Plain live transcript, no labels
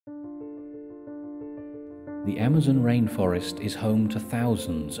The Amazon rainforest is home to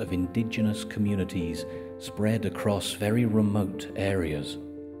thousands of indigenous communities spread across very remote areas.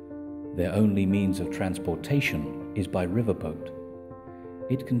 Their only means of transportation is by riverboat.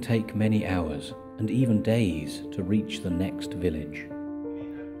 It can take many hours and even days to reach the next village.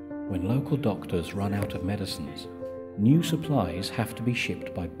 When local doctors run out of medicines, new supplies have to be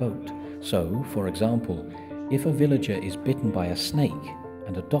shipped by boat. So, for example, if a villager is bitten by a snake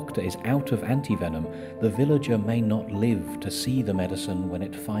and a doctor is out of antivenom, the villager may not live to see the medicine when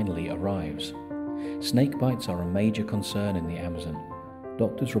it finally arrives. Snake bites are a major concern in the Amazon.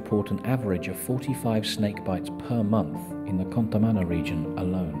 Doctors report an average of 45 snake bites per month in the Contamana region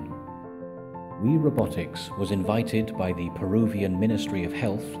alone. WeRobotics was invited by the Peruvian Ministry of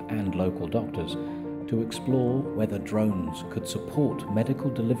Health and local doctors to explore whether drones could support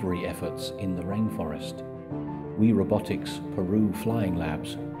medical delivery efforts in the rainforest. WeRobotics Peru flying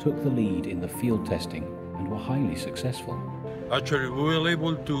labs took the lead in the field testing and were highly successful. Actually, we were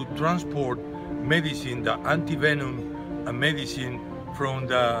able to transport medicine, the antivenom medicine, from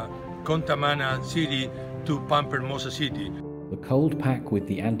the Contamana city to Pampa Hermosa city. The cold pack with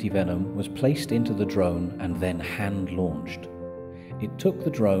the antivenom was placed into the drone and then hand-launched. It took the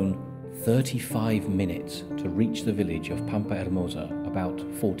drone 35 minutes to reach the village of Pampa Hermosa, about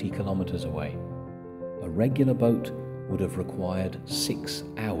 40 kilometers away. A regular boat would have required 6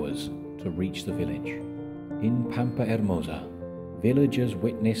 hours to reach the village. In Pampa Hermosa, villagers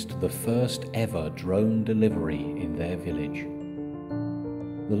witnessed the first ever drone delivery in their village.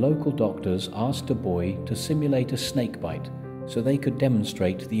 The local doctors asked a boy to simulate a snake bite so they could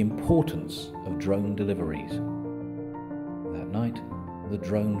demonstrate the importance of drone deliveries. That night, the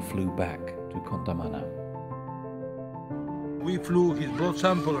drone flew back to Contamana. We flew his blood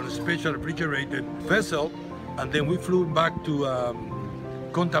sample on a special refrigerated vessel, and then we flew back to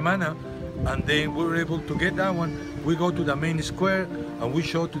Contamana, and then we were able to get that one. We go to the main square and we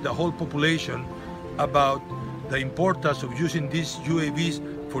show to the whole population about the importance of using these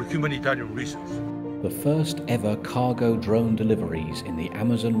UAVs for humanitarian reasons. The first ever cargo drone deliveries in the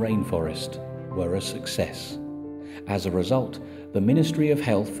Amazon rainforest were a success. As a result, the Ministry of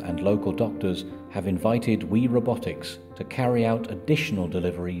Health and local doctors have invited WeRobotics to carry out additional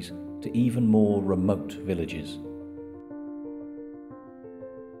deliveries to even more remote villages.